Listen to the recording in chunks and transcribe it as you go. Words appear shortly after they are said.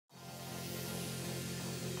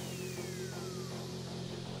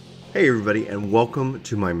Hey everybody, and welcome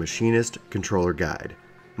to my Machinist controller guide.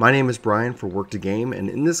 My name is Brian for Work to Game, and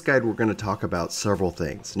in this guide we're going to talk about several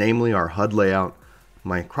things, namely our HUD layout,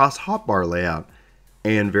 my cross-hotbar layout,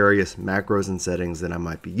 and various macros and settings that I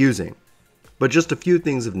might be using. But just a few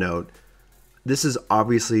things of note. This is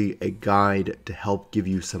obviously a guide to help give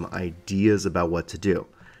you some ideas about what to do.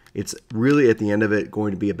 It's really at the end of it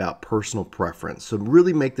going to be about personal preference, so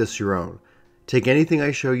really make this your own. Take anything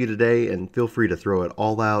I show you today and feel free to throw it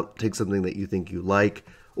all out. Take something that you think you like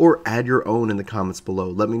or add your own in the comments below.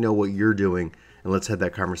 Let me know what you're doing and let's have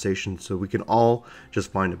that conversation so we can all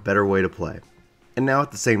just find a better way to play. And now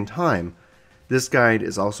at the same time, this guide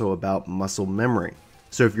is also about muscle memory.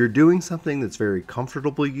 So if you're doing something that's very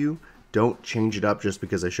comfortable to you, don't change it up just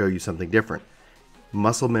because I show you something different.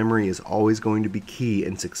 Muscle memory is always going to be key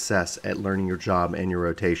in success at learning your job and your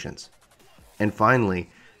rotations. And finally,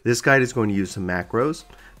 this guide is going to use some macros.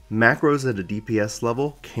 Macros at a DPS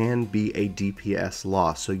level can be a DPS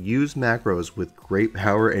loss, so use macros with great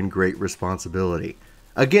power and great responsibility.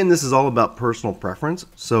 Again, this is all about personal preference,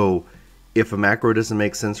 so if a macro doesn't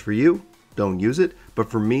make sense for you, don't use it. But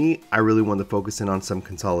for me, I really want to focus in on some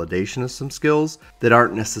consolidation of some skills that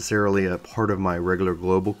aren't necessarily a part of my regular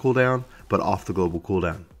global cooldown, but off the global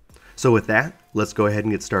cooldown. So with that, let's go ahead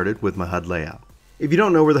and get started with my HUD layout. If you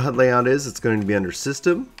don't know where the HUD layout is, it's going to be under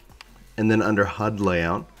System and then under HUD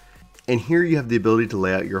layout. And here you have the ability to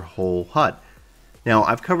lay out your whole HUD. Now,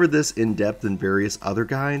 I've covered this in depth in various other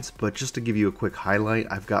guides, but just to give you a quick highlight,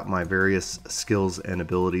 I've got my various skills and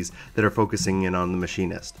abilities that are focusing in on the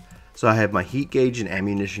Machinist. So I have my heat gauge and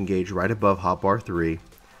ammunition gauge right above hotbar 3.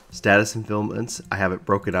 Status and filaments, I have it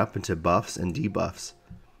broken up into buffs and debuffs.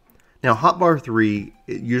 Now, hotbar 3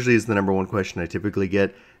 usually is the number one question I typically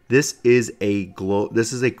get. This is a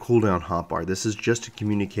cooldown hotbar. This is just to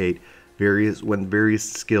communicate when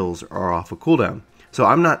various skills are off a cooldown. So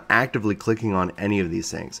I'm not actively clicking on any of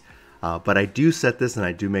these things, but I do set this and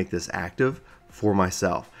I do make this active for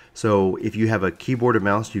myself. So if you have a keyboard and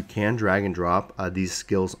mouse, you can drag and drop these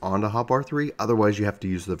skills onto hotbar 3. Otherwise, you have to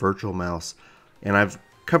use the virtual mouse. And I've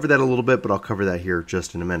covered that a little bit, but I'll cover that here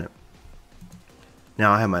just in a minute.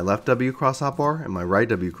 Now I have my left W cross hotbar and my right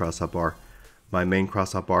W cross hotbar, my main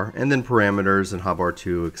cross hotbar, and then parameters and hotbar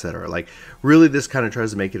 2, etc. Like really this kind of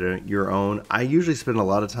tries to make it your own. I usually spend a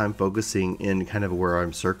lot of time focusing in kind of where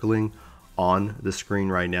I'm circling on the screen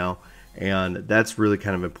right now, and that's really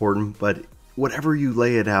kind of important, but whatever you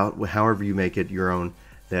lay it out, however you make it your own,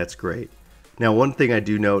 that's great. Now one thing I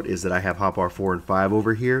do note is that I have hotbar 4 and 5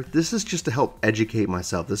 over here. This is just to help educate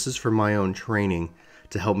myself. This is for my own training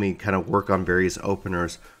to help me kind of work on various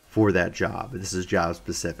openers for that job. This is job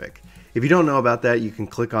specific. If you don't know about that, you can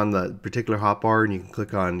click on the particular hotbar and you can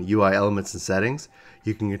click on UI elements and settings.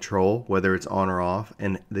 You can control whether it's on or off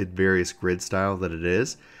and the various grid style that it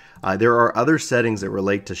is. There are other settings that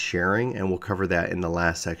relate to sharing, and we'll cover that in the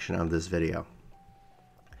last section of this video.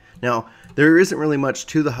 Now, there isn't really much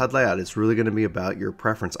to the HUD layout. It's really going to be about your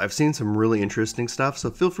preference. I've seen some really interesting stuff,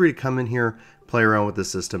 so feel free to come in here, play around with the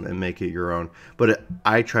system, and make it your own. But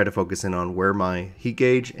I try to focus in on where my heat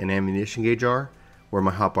gauge and ammunition gauge are, where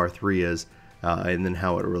my hotbar 3 is, and then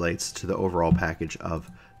how it relates to the overall package of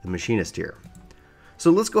the Machinist here.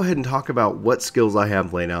 So let's go ahead and talk about what skills I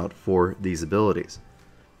have laid out for these abilities.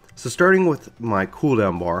 So starting with my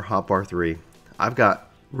cooldown bar, hotbar 3, I've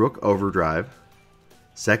got Rook Overdrive,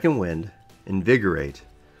 Second Wind, Invigorate,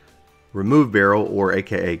 Remove Barrel, or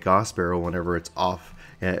aka Gauss Barrel whenever it's off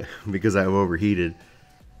because I've overheated.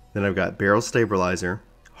 Then I've got Barrel Stabilizer,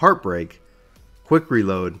 Heartbreak, Quick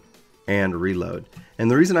Reload, and Reload.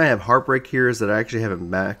 And the reason I have Heartbreak here is that I actually have a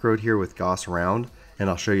macro here with Gauss Round, and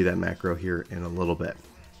I'll show you that macro here in a little bit.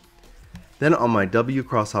 Then on my W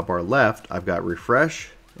cross hotbar left, I've got Refresh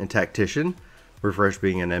and Tactician. Refresh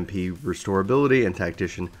being an MP restorability and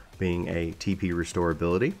Tactician being a TP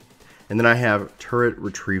restorability. And then I have Turret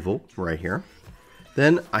Retrieval right here.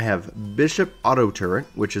 Then I have Bishop Auto Turret,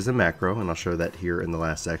 which is a macro, and I'll show that here in the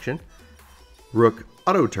last section. Rook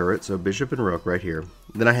Auto Turret, so Bishop and Rook right here.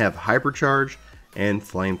 Then I have Hypercharge and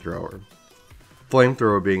Flamethrower.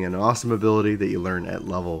 Flamethrower being an awesome ability that you learn at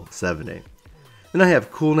level 70. Then I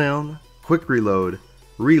have Cooldown, Quick Reload,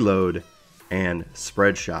 Reload, and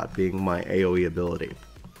Spread Shot being my AoE ability.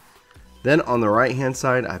 Then on the right hand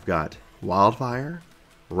side I've got Wildfire,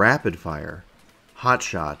 Rapid Fire, Hot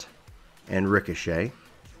Shot, and Ricochet.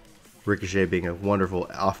 Ricochet being a wonderful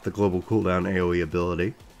off the global cooldown AoE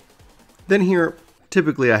ability. Then here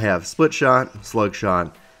typically I have Split Shot, Slug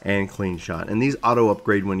Shot, and Clean Shot, and these auto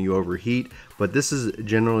upgrade when you overheat, but this is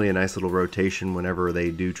generally a nice little rotation whenever they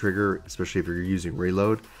do trigger, especially if you're using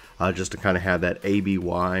reload, just to kind of have that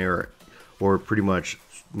ABY or or pretty much,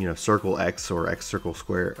 you know, circle X or X circle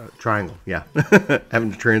square, triangle. Yeah,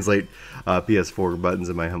 having to translate PS4 buttons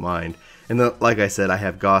in my mind. And then, like I said, I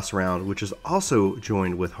have Gauss Round, which is also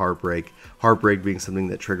joined with Heartbreak. Heartbreak being something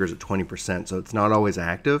that triggers at 20%, so it's not always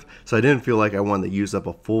active. So I didn't feel like I wanted to use up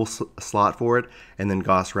a full slot for it. And then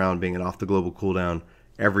Gauss Round being an off the global cooldown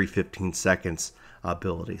every 15 seconds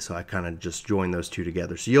ability. So I kind of just joined those two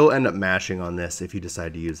together. So you'll end up mashing on this if you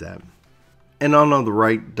decide to use that. And on the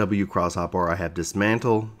right W cross-hotbar, I have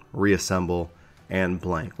Dismantle, Reassemble, and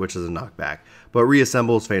Blank, which is a knockback. But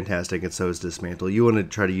Reassemble is fantastic, and so is Dismantle. You want to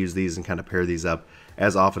try to use these and kind of pair these up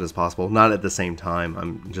as often as possible. Not at the same time.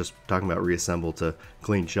 I'm just talking about Reassemble to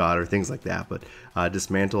clean shot or things like that. But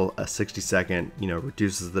Dismantle, a 60-second, you know,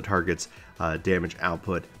 reduces the target's damage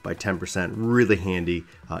output by 10%. Really handy.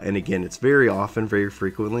 And again, it's very often, very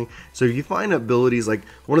frequently. So if you find abilities, like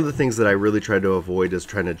one of the things that I really try to avoid is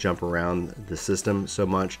trying to jump around the system so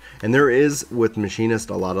much. And there is, with Machinist,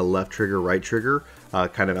 a lot of left trigger, right trigger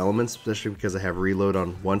kind of elements, especially because I have reload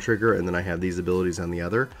on one trigger and then I have these abilities on the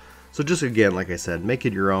other. So just again, like I said, make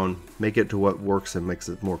it your own, make it to what works and makes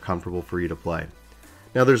it more comfortable for you to play.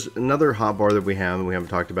 Now there's another hotbar that we have and we haven't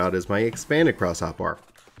talked about is my expanded cross hotbar.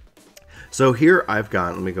 So here I've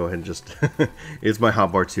got, let me go ahead and just, it's my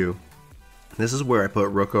hotbar 2. This is where I put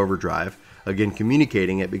Rook Overdrive, again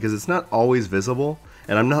communicating it because it's not always visible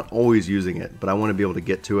and I'm not always using it, but I want to be able to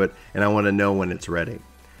get to it and I want to know when it's ready.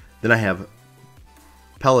 Then I have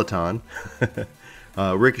Peloton.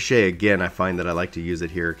 Ricochet, again, I find that I like to use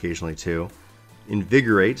it here occasionally too.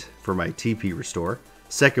 Invigorate for my TP restore.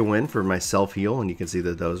 Second Wind for my self-heal, and you can see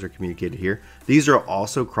that those are communicated here. These are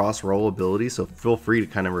also cross-roll abilities, so feel free to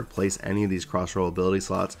kind of replace any of these cross-roll ability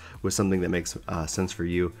slots with something that makes sense for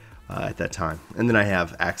you at that time. And then I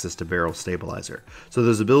have access to Barrel Stabilizer. So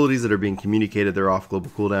those abilities that are being communicated, they're off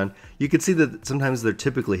global cooldown. You can see that sometimes they're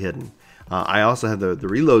typically hidden. I also have the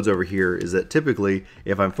reloads over here, is that typically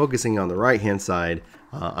if I'm focusing on the right hand side,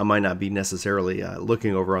 I might not be necessarily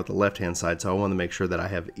looking over at the left hand side, so I want to make sure that I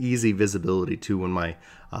have easy visibility to when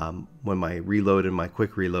my reload and my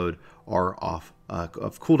quick reload are off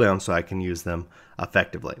of cooldown so I can use them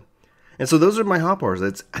effectively. And so those are my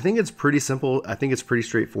hotbars. I think it's pretty simple. I think it's pretty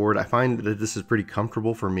straightforward. I find that this is pretty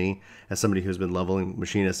comfortable for me as somebody who's been leveling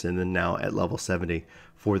Machinist and then now at level 70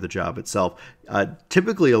 for the job itself.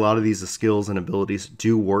 Typically, a lot of these skills and abilities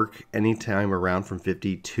do work anytime around from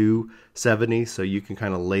 50 to 70, so you can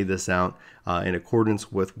kind of lay this out in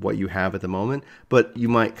accordance with what you have at the moment, but you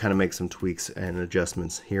might kind of make some tweaks and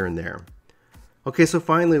adjustments here and there. Okay, so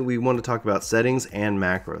finally we want to talk about settings and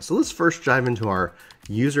macros. So let's first dive into our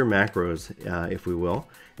user macros, if we will.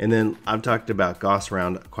 And then I've talked about Gauss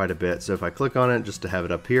Round quite a bit. So if I click on it just to have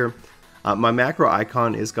it up here, my macro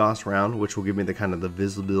icon is Gauss Round, which will give me the kind of the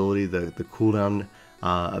visibility, the cooldown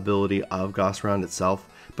ability of Gauss Round itself.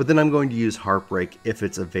 But then I'm going to use Heartbreak if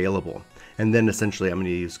it's available. And then essentially I'm going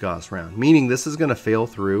to use Gauss Round, meaning this is going to fail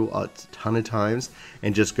through a ton of times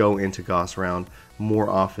and just go into Gauss Round more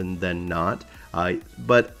often than not.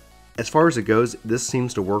 But as far as it goes, this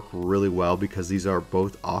seems to work really well because these are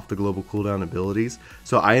both off the global cooldown abilities.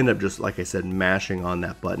 So I end up just, like I said, mashing on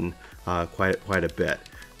that button quite a bit.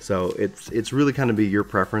 So it's really kind of be your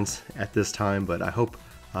preference at this time, but I hope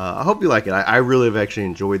you like it. I really have actually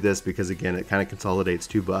enjoyed this because again, it kind of consolidates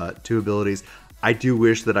two abilities. I do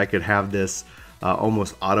wish that I could have this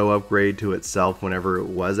almost auto upgrade to itself whenever it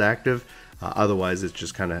was active. Otherwise, it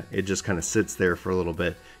just kind of sits there for a little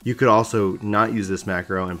bit. You could also not use this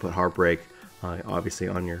macro and put Heartbreak, obviously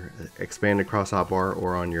on your expanded cross hotbar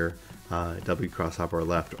or on your W cross hotbar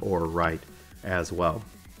left or right as well.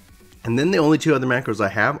 And then the only two other macros I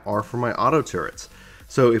have are for my auto turrets.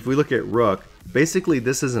 So if we look at Rook, basically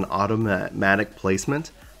this is an automatic placement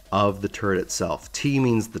of the turret itself. T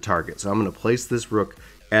means the target. So I'm going to place this Rook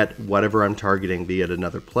at whatever I'm targeting, be it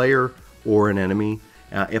another player or an enemy.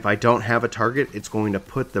 If I don't have a target, it's going to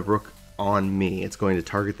put the Rook on me. It's going to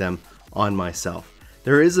target them on myself.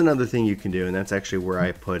 There is another thing you can do, and that's actually where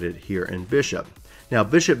I put it here in Bishop. Now,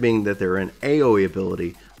 Bishop being that they're an AoE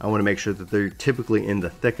ability, I want to make sure that they're typically in the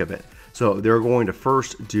thick of it. So they're going to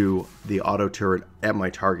first do the auto turret at my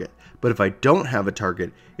target. But if I don't have a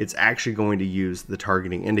target, it's actually going to use the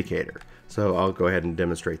targeting indicator. So I'll go ahead and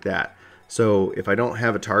demonstrate that. So if I don't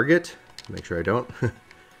have a target, make sure I don't,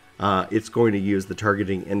 it's going to use the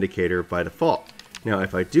targeting indicator by default. Now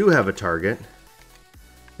if I do have a target,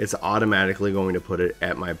 it's automatically going to put it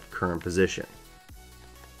at my current position.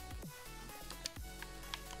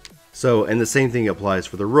 So, and the same thing applies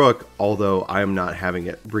for the Rook, although I'm not having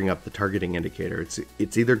it bring up the targeting indicator.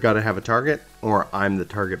 It's either got to have a target or I'm the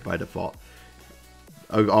target by default.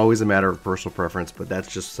 always a matter of personal preference, but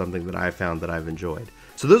that's just something that I found that I've enjoyed.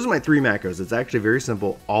 So those are my 3 macros. It's actually very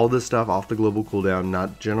simple. All this stuff off the global cooldown,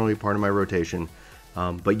 not generally part of my rotation,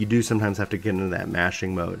 but you do sometimes have to get into that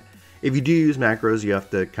mashing mode. If you do use macros, you have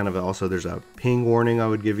to kind of also, there's a ping warning I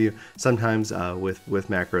would give you. Sometimes with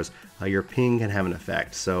macros, your ping can have an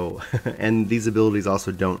effect. So, and these abilities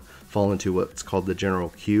also don't fall into what's called the general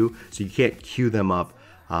queue. So you can't queue them up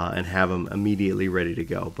and have them immediately ready to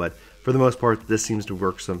go. But for the most part, this seems to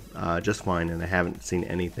work just fine, and I haven't seen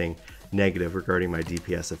anything negative regarding my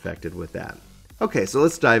DPS affected with that. Okay, so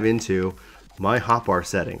let's dive into my hotbar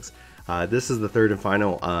settings. This is the third and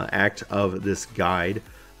final act of this guide.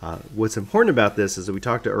 What's important about this is that we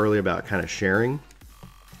talked earlier about kind of sharing.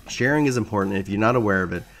 Sharing is important. If you're not aware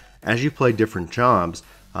of it, as you play different jobs,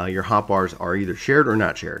 your hotbars are either shared or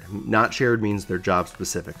not shared. Not shared means they're job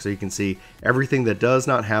specific. So you can see everything that does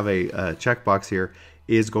not have a checkbox here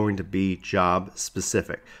is going to be job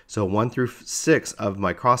specific. So 1 through 6 of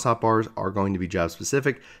my cross hotbars are going to be job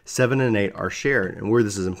specific. 7 and 8 are shared. And where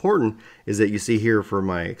this is important is that you see here for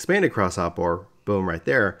my expanded cross hotbar, boom, right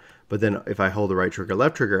there. But then if I hold the right trigger,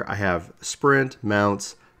 left trigger, I have sprint,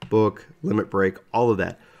 mounts, book, limit break, all of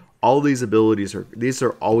that. All these abilities these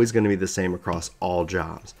are always going to be the same across all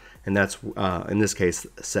jobs. And that's, in this case,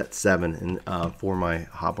 set 7 for my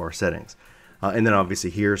hotbar settings. And then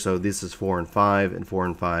obviously here, so this is 4 and 5, and 4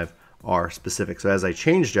 and 5 are specific. So as I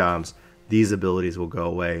change jobs, these abilities will go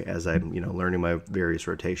away as I'm learning my various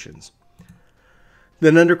rotations.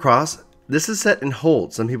 Then under cross, this is set in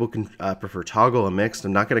hold. Some people can prefer toggle and mixed.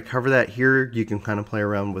 I'm not going to cover that here. You can kind of play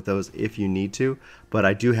around with those if you need to. But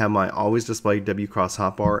I do have my always display W cross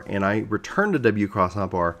hotbar, and I return to W cross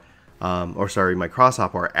hotbar, my cross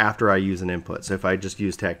hotbar after I use an input. So if I just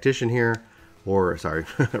use tactician here, or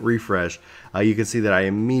refresh, you can see that I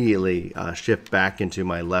immediately shift back into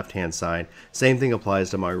my left hand side. Same thing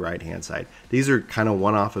applies to my right hand side. These are kind of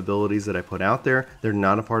one-off abilities that I put out there. They're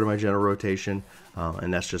not a part of my general rotation,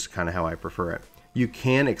 and that's just kind of how I prefer it. You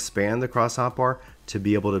can expand the cross hotbar to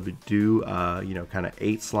be able to do kind of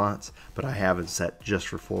 8 slots, but I have it set just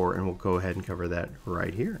for 4, and we'll go ahead and cover that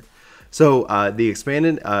right here. So the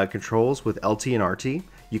expanded controls with LT and RT,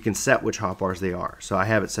 you can set which hotbars they are. So I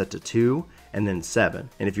have it set to 2 and then 7.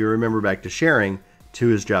 And if you remember back to sharing,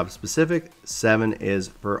 2 is job specific, 7 is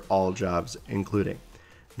for all jobs including.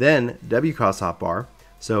 Then W cross hotbar,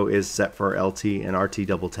 so is set for LT and RT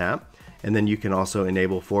double tap. And then you can also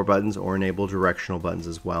enable 4 buttons or enable directional buttons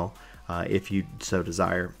as well if you so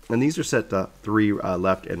desire. And these are set to 3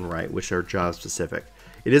 left and right, which are job specific.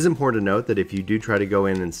 It is important to note that if you do try to go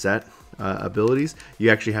in and set abilities, you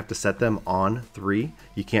actually have to set them on 3.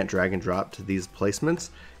 You can't drag and drop to these placements.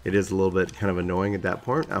 It is a little bit kind of annoying at that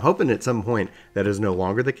point. I'm hoping at some point that is no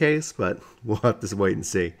longer the case, but we'll have to wait and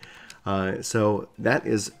see. So that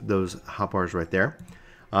is those hotbars right there.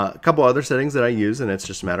 A couple other settings that I use, and it's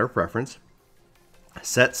just a matter of preference.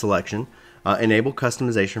 Set selection. Enable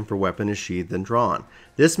customization for weapon is sheathed and drawn.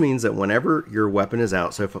 This means that whenever your weapon is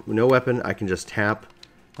out, so if no weapon, I can just tap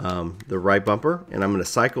the right bumper, and I'm going to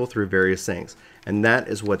cycle through various things. And that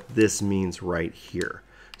is what this means right here.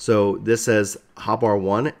 So this says hotbar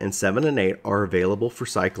 1 and 7 and 8 are available for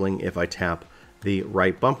cycling if I tap the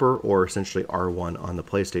right bumper, or essentially R1 on the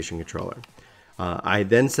PlayStation controller. I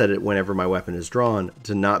then set it whenever my weapon is drawn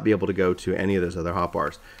to not be able to go to any of those other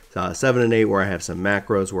hotbars. 7 and 8 where I have some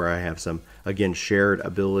macros, where I have some, again, shared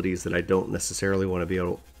abilities that I don't necessarily want to be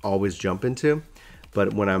able to always jump into.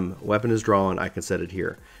 But when weapon is drawn, I can set it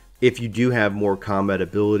here. If you do have more combat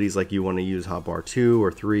abilities, like you want to use hotbar 2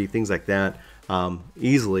 or 3, things like that,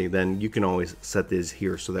 easily, then you can always set these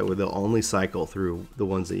here so that they'll only cycle through the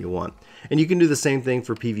ones that you want. And you can do the same thing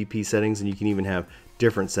for PvP settings, and you can even have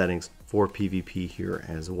different settings for PvP here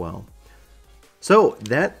as well. So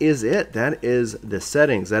that is it. That is the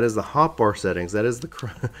settings. That is the hotbar settings. That is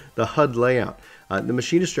the HUD layout. The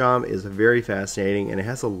Machinist job is very fascinating, and it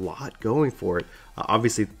has a lot going for it.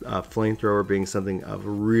 Obviously, flamethrower being something of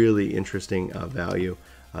really interesting value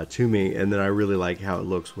to me, and then I really like how it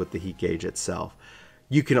looks with the heat gauge itself.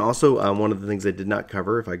 You can also, one of the things I did not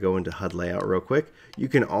cover, if I go into HUD layout real quick, you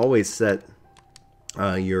can always set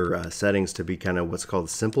your settings to be kind of what's called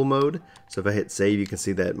simple mode. So if I hit save, you can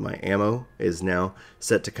see that my ammo is now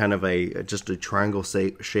set to kind of just a triangle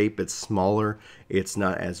shape. It's smaller, it's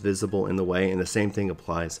not as visible in the way, and the same thing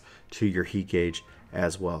applies to your heat gauge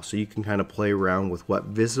as well. So you can kind of play around with what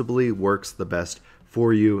visibly works the best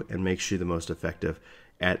for you and makes you the most effective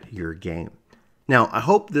at your game. Now, I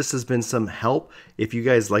hope this has been some help. If you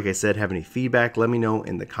guys, like I said, have any feedback, let me know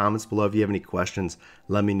in the comments below. If you have any questions,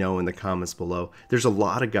 let me know in the comments below. There's a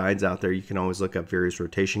lot of guides out there. You can always look up various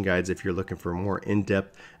rotation guides if you're looking for more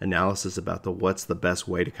in-depth analysis about what's the best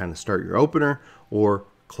way to kind of start your opener or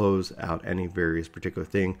close out any various particular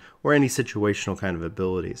thing or any situational kind of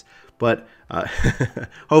abilities. But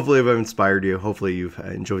hopefully I've inspired you. Hopefully you've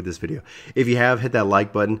enjoyed this video. If you have, hit that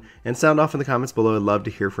like button and sound off in the comments below. I'd love to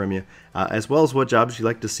hear from you, as well as what jobs you'd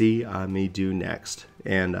like to see me do next.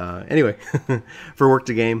 And anyway, for Work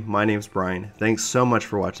to Game, my name's Brian. Thanks so much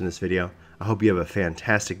for watching this video. I hope you have a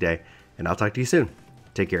fantastic day, and I'll talk to you soon.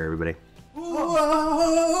 Take care, everybody.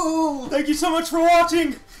 Whoa! Thank you so much for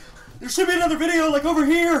watching. There should be another video like over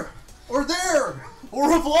here, or there,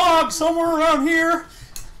 or a vlog somewhere around here.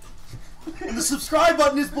 And the subscribe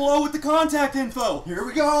button is below with the contact info. Here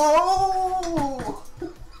we go!